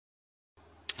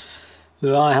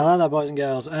Right, hello there boys and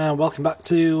girls, and welcome back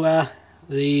to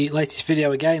the latest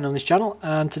video again on this channel.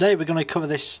 And today we're going to cover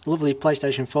this lovely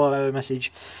PlayStation 4 error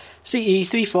message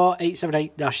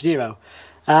CE-34878-0.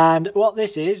 And what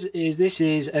this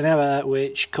is an error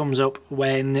which comes up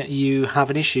when you have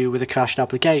an issue with a crashed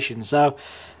application. So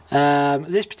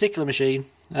this particular machine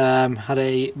had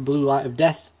a blue light of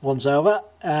death once over,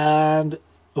 and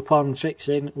upon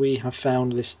fixing we have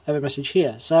found this error message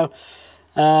here. So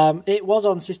it was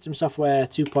on System Software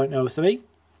 2.03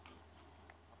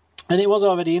 and it was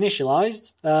already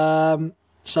initialized.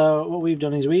 So what we've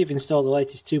done is we've installed the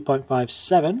latest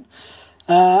 2.57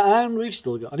 and we've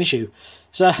still got an issue.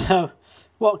 So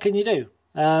what can you do?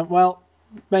 Well,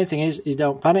 main thing is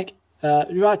don't panic.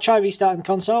 Try restarting the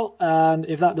console, and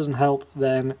if that doesn't help,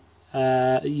 then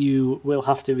you will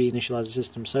have to reinitialize the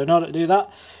system. So in order to do that,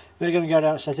 we're going to go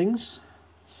down to settings.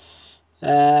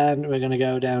 And we're going to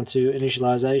go down to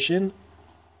initialization,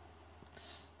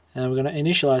 and we're going to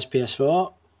initialize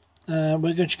PS4.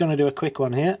 We're just going to do a quick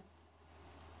one here.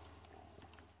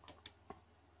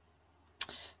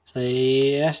 Say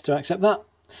yes to accept that,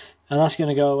 and that's going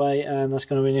to go away, and that's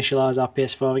going to initialize our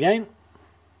PS4 again.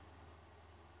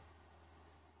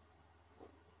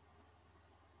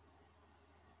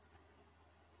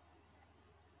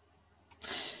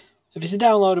 If it's a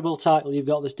downloadable title you've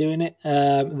got that's doing it,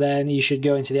 then you should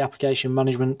go into the application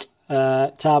management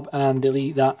tab and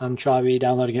delete that and try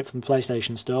re-downloading it from the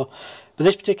PlayStation Store. But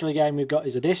this particular game we've got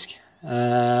is a disc.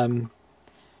 So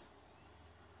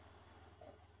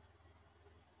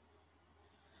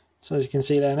as you can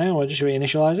see there now, we're just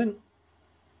reinitializing.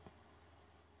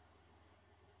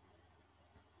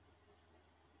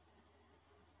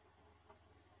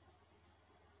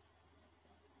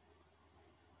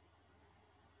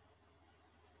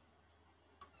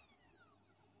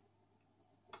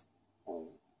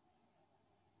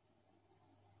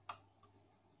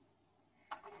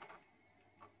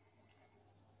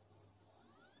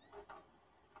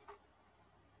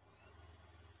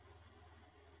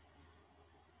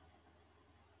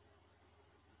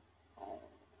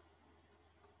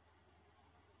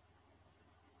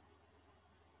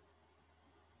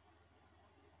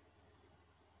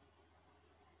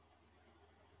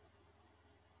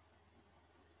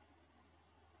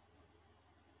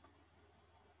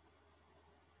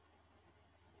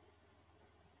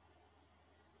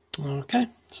 Okay,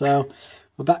 so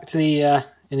we're back to the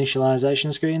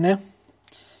initialization screen now.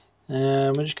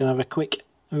 We're just going to have a quick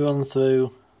run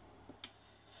through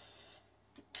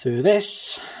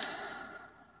this.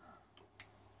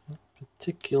 Not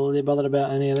particularly bothered about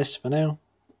any of this for now.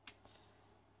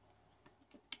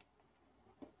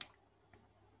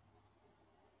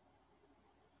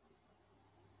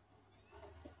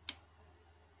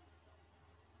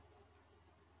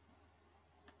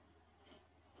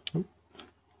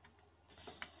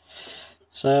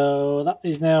 So that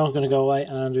is now going to go away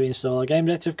and reinstall our game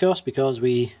data, of course, because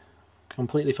we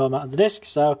completely formatted the disk.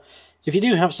 So if you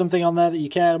do have something on there that you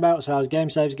care about as far as game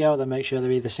saves go, then make sure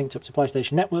they're either synced up to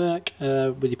PlayStation Network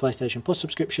with your PlayStation Plus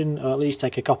subscription, or at least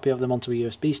take a copy of them onto a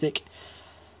USB stick.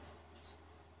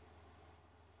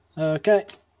 Okay,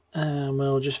 and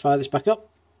we'll just fire this back up.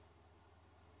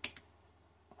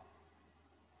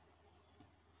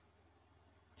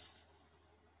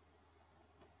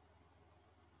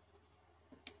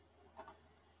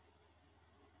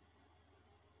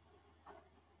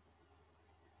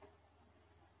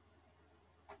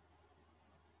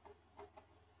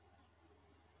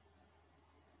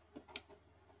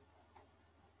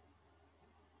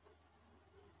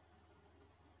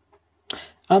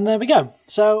 And there we go.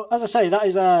 So, as I say, that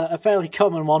is a fairly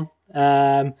common one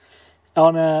on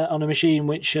a machine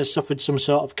which has suffered some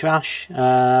sort of crash.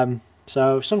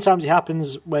 So sometimes it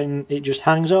happens when it just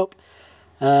hangs up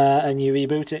and you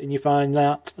reboot it and you find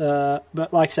that.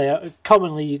 But like I say,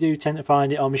 commonly you do tend to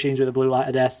find it on machines with a blue light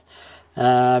of death.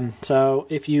 So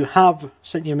if you have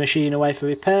sent your machine away for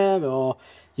repair, or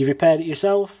you've repaired it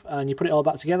yourself and you put it all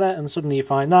back together and suddenly you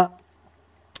find that,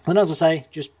 and as I say,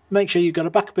 just make sure you've got a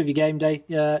backup of your game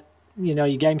data,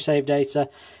 your game save data,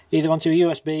 either onto a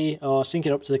USB or sync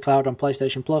it up to the cloud on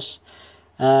PlayStation Plus.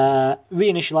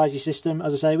 Reinitialize your system.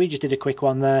 As I say, we just did a quick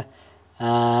one there,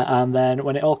 and then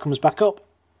when it all comes back up,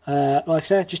 like I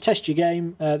said, just test your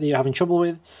game that you're having trouble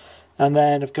with, and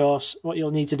then of course what you'll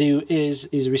need to do is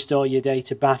restore your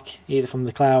data back, either from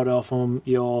the cloud or from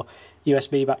your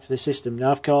USB back to the system.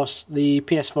 Now of course the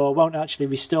PS4 won't actually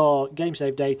restore game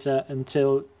save data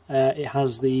until it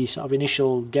has the sort of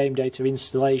initial game data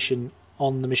installation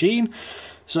on the machine.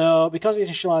 So because the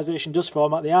initialization does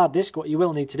format the hard disk, what you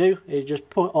will need to do is just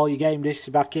put all your game disks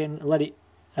back in, let it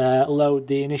load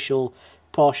the initial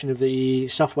portion of the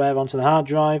software onto the hard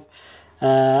drive,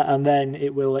 and then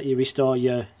it will let you restore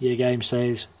your game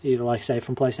saves, either like I say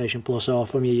from PlayStation Plus or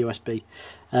from your USB,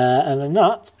 and then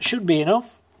that should be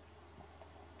enough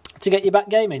to get you back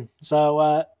gaming.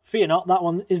 So fear not, that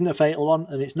one isn't a fatal one,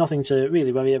 and it's nothing to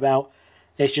really worry about.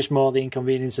 It's just more the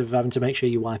inconvenience of having to make sure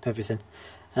you wipe everything.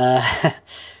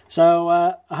 So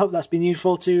I hope that's been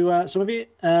useful to some of you,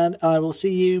 and I will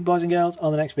see you boys and girls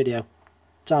on the next video.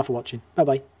 Ta for watching. Bye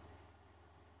bye.